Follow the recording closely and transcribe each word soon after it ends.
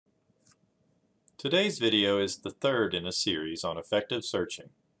Today's video is the third in a series on effective searching.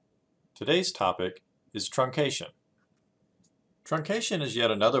 Today's topic is truncation. Truncation is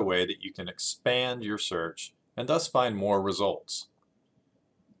yet another way that you can expand your search and thus find more results.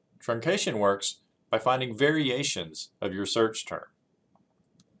 Truncation works by finding variations of your search term.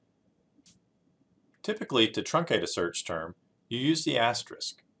 Typically, to truncate a search term, you use the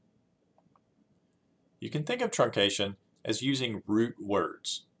asterisk. You can think of truncation as using root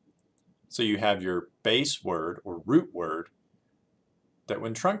words. So you have your base word or root word that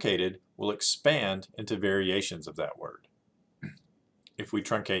when truncated will expand into variations of that word. If we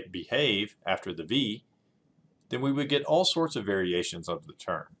truncate behave after the V, then we would get all sorts of variations of the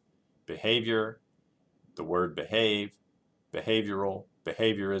term. Behavior, the word behave, behavioral,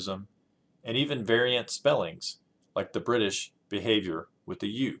 behaviorism, and even variant spellings like the British behavior with the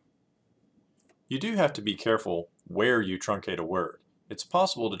U. You do have to be careful where you truncate a word. It's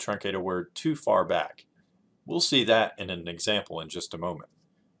possible to truncate a word too far back. We'll see that in an example in just a moment.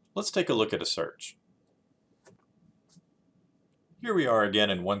 Let's take a look at a search. Here we are again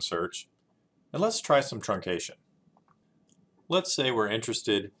in one search, and let's try some truncation. Let's say we're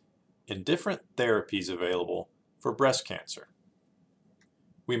interested in different therapies available for breast cancer.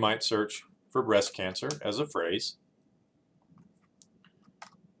 We might search for breast cancer as a phrase,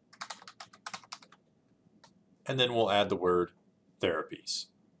 and then we'll add the word therapies.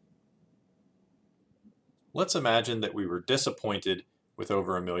 Let's imagine that we were disappointed with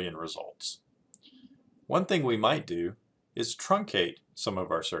over 1 million results. One thing we might do is truncate some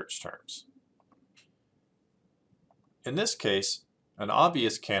of our search terms. In this case, an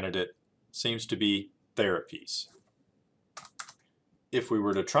obvious candidate seems to be therapies. If we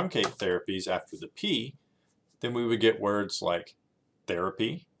were to truncate therapies after the P, then we would get words like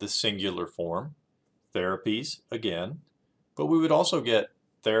therapy, the singular form, therapies again, but we would also get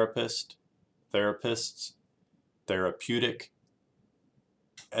therapist, therapists, therapeutic,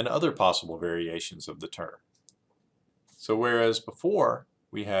 and other possible variations of the term. So whereas before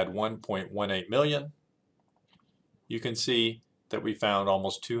we had 1.18 million, you can see that we found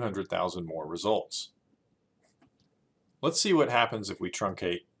almost 200,000 more results. Let's see what happens if we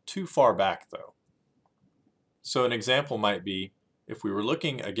truncate too far back though. So an example might be if we were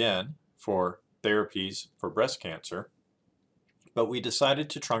looking again for therapies for breast cancer, but we decided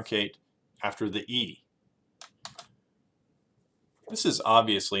to truncate after the E. This is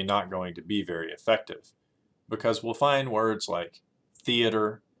obviously not going to be very effective because we'll find words like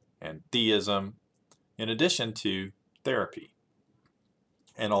theater and theism in addition to therapy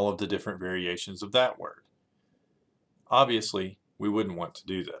and all of the different variations of that word. Obviously, we wouldn't want to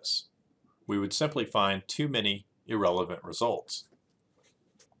do this. We would simply find too many irrelevant results.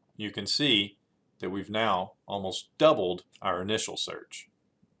 You can see that we've now almost doubled our initial search.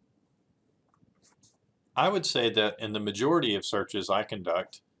 I would say that in the majority of searches I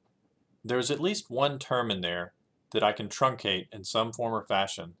conduct, there's at least one term in there that I can truncate in some form or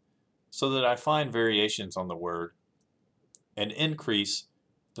fashion so that I find variations on the word and increase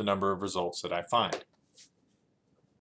the number of results that I find.